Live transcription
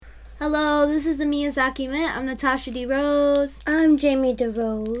Hello, this is the Miyazaki Minute. I'm Natasha D. Rose. I'm Jamie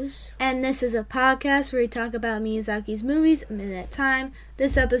DeRose. And this is a podcast where we talk about Miyazaki's movies a minute at a time.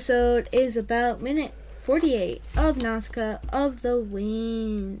 This episode is about minute 48 of Nausicaa of the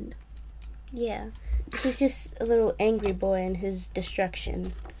Wind. Yeah. He's just a little angry boy in his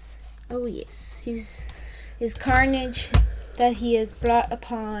destruction. Oh yes, his carnage that he has brought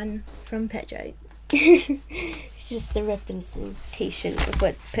upon from Petrite. Just the representation of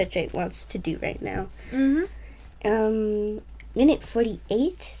what Petrite wants to do right now. Minute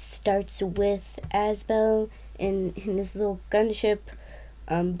 48 starts with Asbel in his little gunship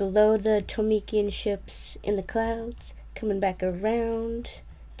below the Tomikian ships in the clouds, coming back around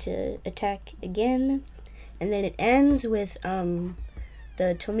to attack again. And then it ends with the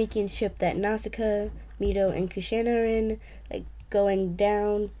Tomikian ship that Nausicaa, Mito, and Kushana are in, like, going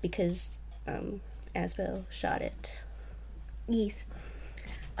down because Asbel shot it. Yes.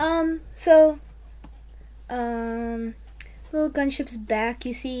 Little gunship's back.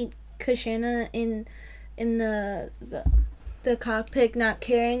 You see Kushana in the cockpit not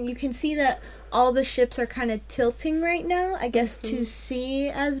carrying. You can see that all the ships are kind of tilting right now, I guess, to see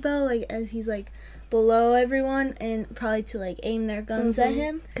Asbel, like, as he's, like, below everyone, and probably to, like, aim their guns at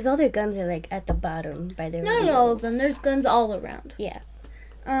him. Because all their guns are, like, at the bottom by their Not wheels. all of them. There's guns all around. Yeah.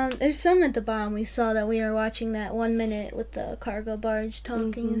 There's some at the bottom. We saw that we were watching that 1 minute with the cargo barge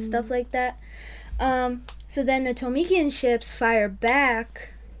talking and stuff like that. So then the Tomikian ships fire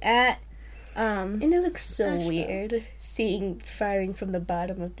back at And it looks so weird seeing firing from the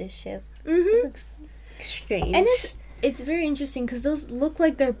bottom of this ship. It looks strange. And it's very interesting because those look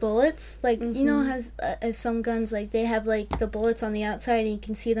like they're bullets. Like, you know, as some guns, like, they have, like, the bullets on the outside and you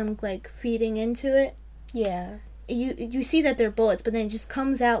can see them, like, feeding into it. Yeah. You see that they're bullets, but then it just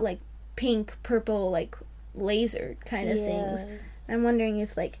comes out, like, pink, purple, like, laser kind of things. I'm wondering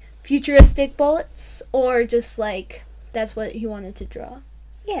if, like, futuristic bullets or just, like, that's what he wanted to draw.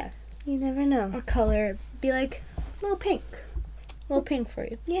 Yeah. You never know. Or color. Be like, little pink. Little pink for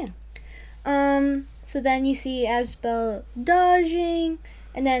you. Yeah. So then you see Asbel dodging,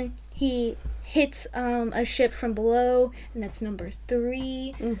 and then he hits a ship from below, and that's number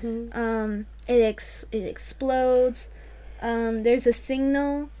 3. It explodes. There's a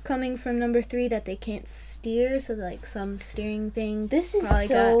signal coming from number 3 that they can't steer, so like some steering thing. This is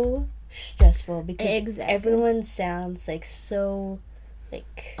so stressful because everyone sounds like so,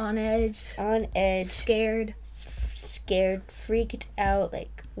 like, on edge, scared, freaked out,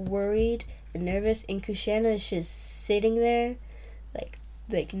 like worried and nervous, and Kushana is just sitting there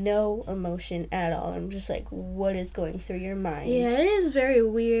like no emotion at all. I'm just like, what is going through your mind? Yeah, it is very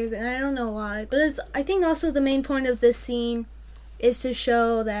weird, and I don't know why, but I think also the main point of this scene is to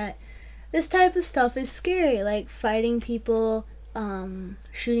show that this type of stuff is scary, like fighting people,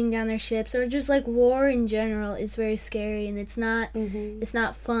 shooting down their ships, or just like war in general is very scary, and it's not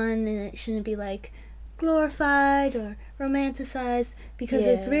fun, and it shouldn't be like glorified or romanticized because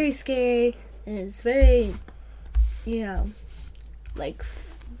it's very scary, and it's very, you know, like,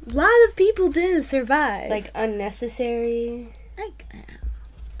 a lot of people didn't survive. Like, unnecessary.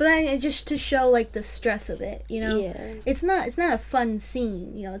 But just to show, like, the stress of it, you know? Yeah. It's not a fun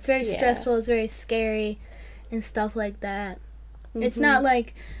scene, you know? It's very stressful, it's very scary, and stuff like that. It's not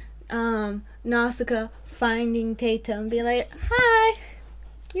like Nausicaa finding Tatum and being like, hi,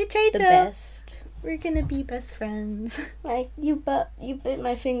 you're Tatum. The best. We're gonna be best friends. Like, you bit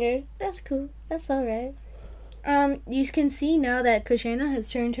my finger. That's cool. That's alright. You can see now that Kushana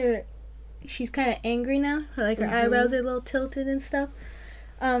has turned her. She's kind of angry now. Like, her eyebrows are a little tilted and stuff.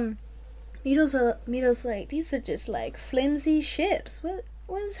 Mito's like, these are just like flimsy ships.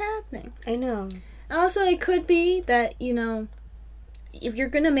 What is happening? I know. Also, it could be that, you know, if you're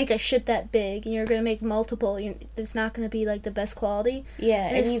gonna make a ship that big and you're gonna make multiple, it's not gonna be like the best quality. Yeah,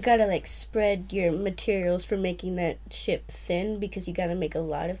 and you gotta like spread your materials for making that ship thin because you gotta make a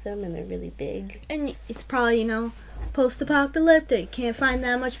lot of them and they're really big. And it's probably, you know, post-apocalyptic. Can't find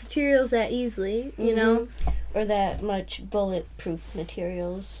that much materials that easily, you know, or that much bulletproof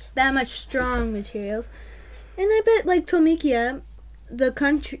materials. That much strong materials. And I bet, like, Tomikia, the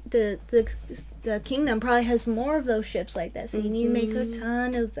country, the kingdom probably has more of those ships like that, so you need to make a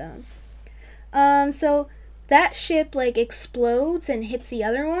ton of them. So that ship, like, explodes and hits the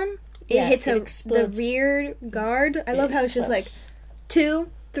other one. It hits the rear guard. I love how it's just like 2,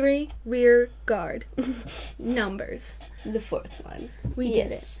 3, rear guard. Numbers. The 4th one. We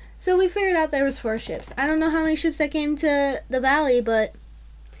did it. So we figured out there was 4 ships. I don't know how many ships that came to the valley, but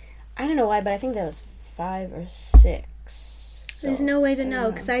I don't know why, but I think that was 5 or 6. So there's no way to I don't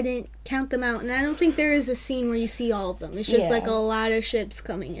know because I didn't count them out, and I don't think there is a scene where you see all of them. It's just like a lot of ships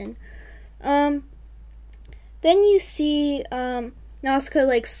coming in. Then you see Nausicaa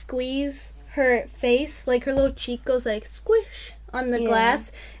like squeeze her face, like her little cheek goes like squish on the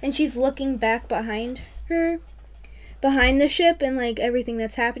glass, and she's looking back behind her, behind the ship and like everything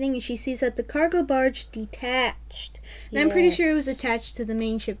that's happening, and she sees that the cargo barge detached. And I'm pretty sure it was attached to the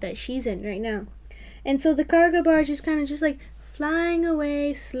main ship that she's in right now. And so the cargo barge is kind of just like flying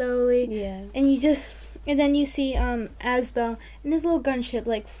away slowly. Yeah. And then you see Asbel and his little gunship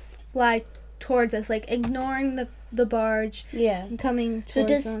like fly towards us, like ignoring the barge. Yeah. And coming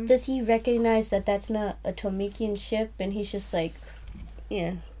towards them. Does he recognize that that's not a Tomikian ship, and he's just like,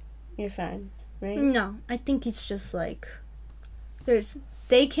 yeah, you're fine, right? No, I think it's just like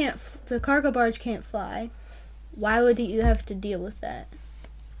the cargo barge can't fly. Why would you have to deal with that?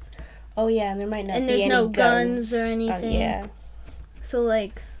 Oh yeah, and there might not and be there's any no guns or anything. Yeah. So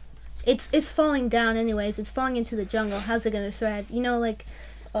like, it's falling down anyways. It's falling into the jungle. How's it gonna survive? You know, like.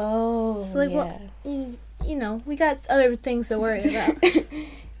 Oh. So like, yeah. well, you know, we got other things to worry about.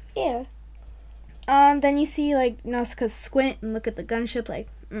 Yeah. Then you see like Nausicaa squint and look at the gunship like,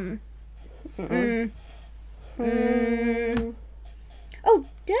 Oh,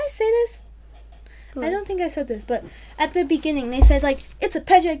 did I say this? I don't think I said this, but at the beginning they said like it's a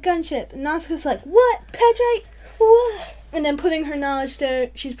Pejite gunship, and Nausicaa's like, what? Pejite? What? And then putting her knowledge there,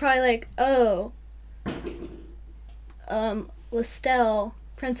 she's probably like, oh, Lestelle,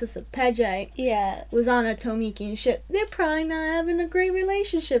 Princess of Pejite, was on a Tomikian ship. They're probably not having a great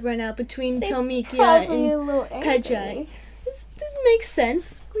relationship right now between Tomikia and Pejite. This makes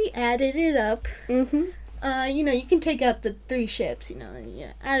sense. We added it up. Mm-hmm. You know, you can take out the 3 ships, you know,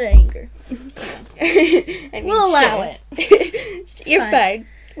 out of anger. We'll allow it. You're fine.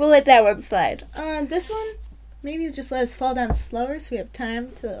 We'll let that one slide. This one, maybe just let us fall down slower so we have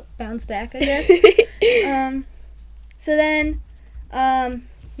time to bounce back, I guess. So then,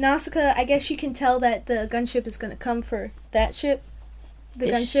 Nausicaa, I guess you can tell that the gunship is going to come for that ship. The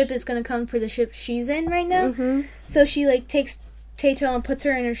gunship is going to come for the ship she's in right now. Mm-hmm. So she, like, takes Tato and puts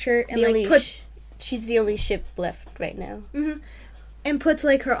her in her shirt and, she's the only ship left right now. Mm-hmm. And puts,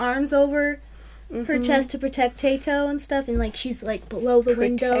 like, her arms over her chest to protect Tato and stuff. And, like, she's, like, below the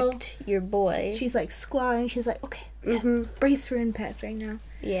window. Protect your boy. She's, like, squatting. She's like, okay, brace for impact right now.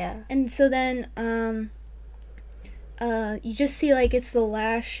 Yeah. And so then, you just see, like, it's the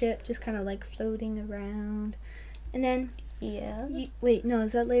last ship just kind of, like, floating around. And then... Yeah. Wait, no,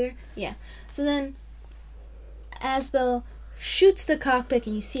 is that later? Yeah. So then, Asbel shoots the cockpit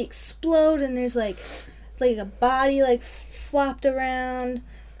and you see it explode, and there's like a body like flopped around,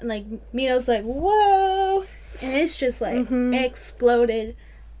 and like Mito's like, whoa, and it's just like exploded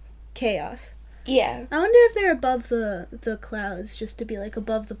chaos. Yeah. I wonder if they're above the clouds just to be like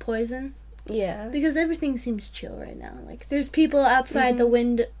above the poison. Yeah. Because everything seems chill right now. Like there's people outside the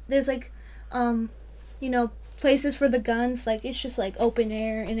window. There's like, you know, places for the guns. Like it's just like open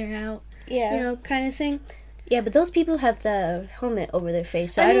air, in or out. Yeah. You know, kind of thing. Yeah, but those people have the helmet over their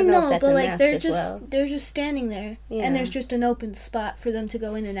face, so I don't know if that's a mask they're just standing there, and there's just an open spot for them to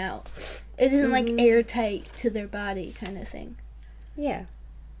go in and out. It isn't like airtight to their body kind of thing. Yeah.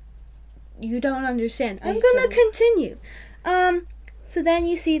 You don't understand. I'm gonna continue. So then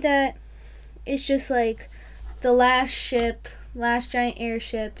you see that it's just like the last giant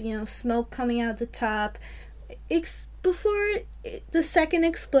airship, you know, smoke coming out the top. Before the second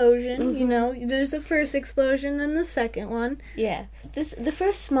explosion, you know, there's the first explosion and the second one. Yeah. The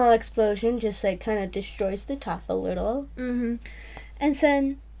first small explosion just, like, kind of destroys the top a little. Mm-hmm.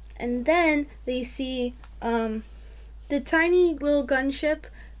 And then you see the tiny little gunship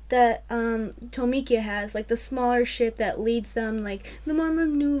that Tomikia has, like the smaller ship that leads them, like the more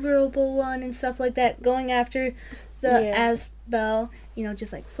maneuverable one and stuff like that, going after the Asbel, you know,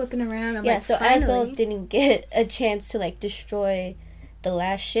 just like flipping around. So Asbel didn't get a chance to like destroy the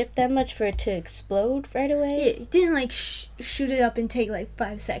last ship that much for it to explode right away. Yeah, it didn't like shoot it up and take like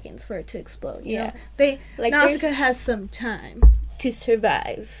 5 seconds for it to explode. You know? Like Nausicaa has some time to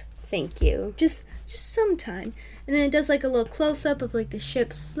survive. Thank you. Just some time, and then it does like a little close up of like the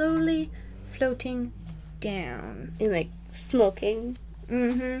ship slowly floating down and like smoking.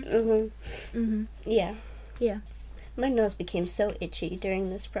 Yeah. Yeah. My nose became so itchy during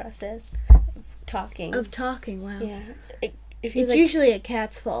this process of talking. Wow. Yeah. It's usually a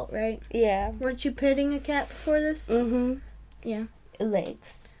cat's fault, right? Yeah. Weren't you petting a cat before this? Yeah.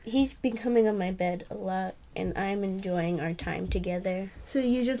 Legs. He's been coming on my bed a lot, and I'm enjoying our time together. So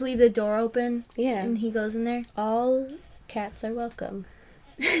you just leave the door open? Yeah. And he goes in there? All cats are welcome.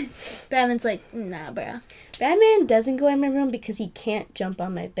 Batman's like, nah, bro. Batman doesn't go in my room because he can't jump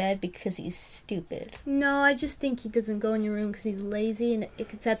on my bed because he's stupid. No, I just think he doesn't go in your room because he's lazy and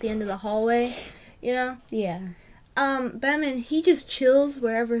it's at the end of the hallway, you know? Yeah. Batman, he just chills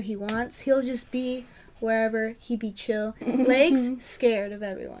wherever he wants. He'll just be wherever he be chill. Legs, scared of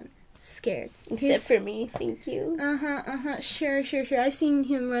everyone. Scared. Except for me, thank you. Sure. I've seen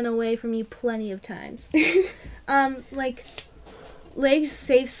him run away from you plenty of times. Like, Legs'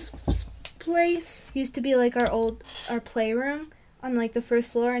 safe place used to be, like, our playroom on, like, the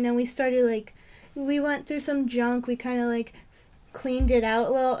first floor, and then we started, like, we went through some junk, we kind of, like, cleaned it out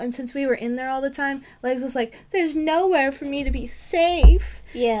a little, and since we were in there all the time, Legs was like, there's nowhere for me to be safe.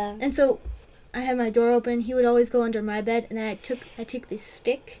 Yeah. And so, I had my door open, he would always go under my bed, and I take this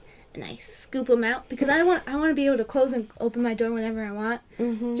stick, and I scoop him out, because I want to be able to close and open my door whenever I want,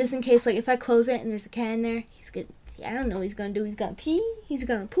 just in case, like, if I close it and there's a cat in there, he's good. I don't know what he's gonna do. He's gonna pee. He's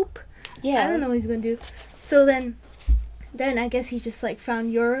gonna poop. Yeah. I don't know what he's gonna do. So then I guess he just, like,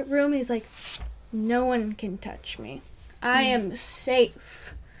 found your room. He's like, no one can touch me. I am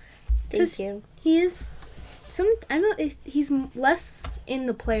safe. Thank you. He is he's less in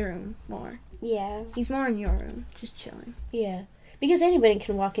the playroom more. Yeah. He's more in your room, just chilling. Yeah. Because anybody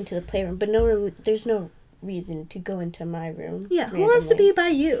can walk into the playroom, but there's no reason to go into my room. Yeah, randomly. Who wants to be by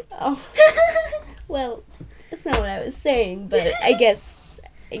you? Oh. Well, that's not what I was saying, but I guess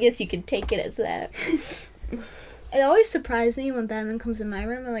you could take it as that. It always surprised me when Batman comes in my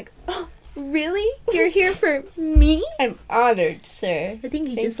room. I'm like, oh, really? You're here for me? I'm honored, sir. I think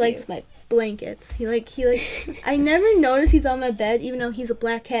he just likes my blankets. He I never notice he's on my bed, even though he's a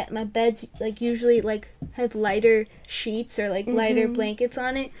black cat. My beds, like, usually, like, have lighter sheets or, like, lighter blankets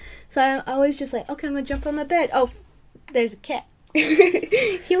on it. So I'm always just like, okay, I'm gonna jump on my bed. Oh, there's a cat.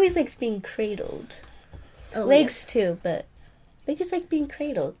 He always likes being cradled. Oh, Legs too, but they just like being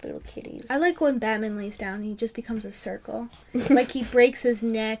cradled, little kitties. I like when Batman lays down and he just becomes a circle. Like, he breaks his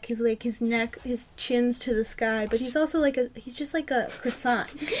neck. He's like, his chin's to the sky, but he's also like he's just like a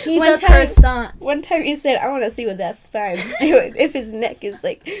croissant. He's a croissant. One time he said, I want to see what that spine's doing if his neck is,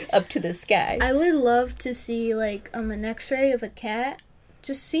 like, up to the sky. I would love to see, like, an x-ray of a cat.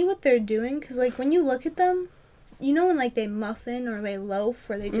 Just see what they're doing, because, like, when you look at them, you know when, like, they muffin or they loaf,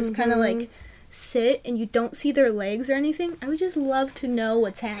 or they just kind of, like, sit and you don't see their legs or anything. I would just love to know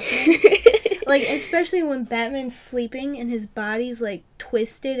what's happening. Like, especially when Batman's sleeping and his body's, like,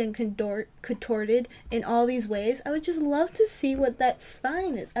 twisted and contorted in all these ways. I would just love to see what that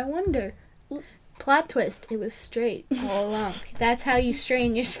spine is. I wonder. Plot twist. It was straight all along. That's how you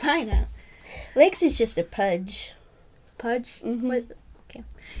straighten your spine out. Legs is just a pudge. Pudge? What? Okay.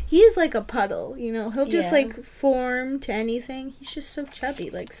 He is like a puddle, you know. He'll just, like, form to anything. He's just so chubby.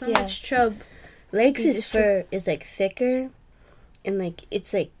 Like, so much chub. Legs' fur is, like, thicker, and, like,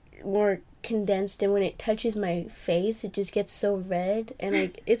 it's, like, more condensed, and when it touches my face, it just gets so red, and,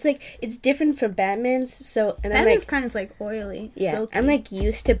 like, it's different from Batman's, so, and Batman's kind of, like, oily, silky. I'm, like,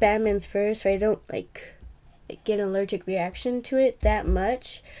 used to Batman's fur, so I don't, like, get an allergic reaction to it that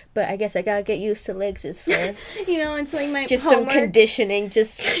much, but I guess I gotta get used to Legs' fur. You know, it's like my just homework. Some conditioning,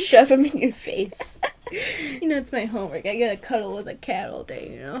 just shove them in your face. You know, it's my homework. I gotta cuddle with a cat all day,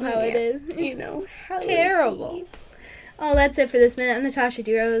 you know how it is. You know, it's terrible. Oh, that's it for this minute. I'm Natasha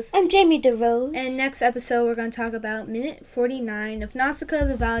DeRose. I'm Jamie DeRose. And next episode, we're going to talk about minute 49 of Nausicaa,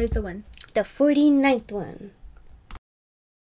 the Valley of the Wind. The 49th one.